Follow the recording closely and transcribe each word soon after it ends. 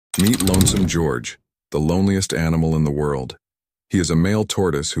Meet Lonesome George, the loneliest animal in the world. He is a male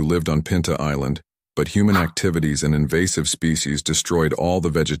tortoise who lived on Pinta Island, but human activities and invasive species destroyed all the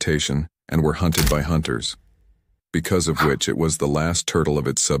vegetation and were hunted by hunters, because of which it was the last turtle of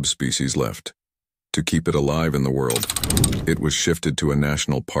its subspecies left. To keep it alive in the world, it was shifted to a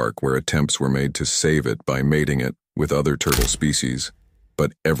national park where attempts were made to save it by mating it with other turtle species,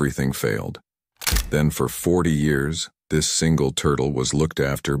 but everything failed. Then for 40 years, this single turtle was looked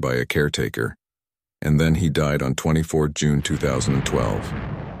after by a caretaker, and then he died on 24 June 2012.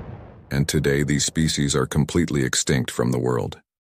 And today these species are completely extinct from the world.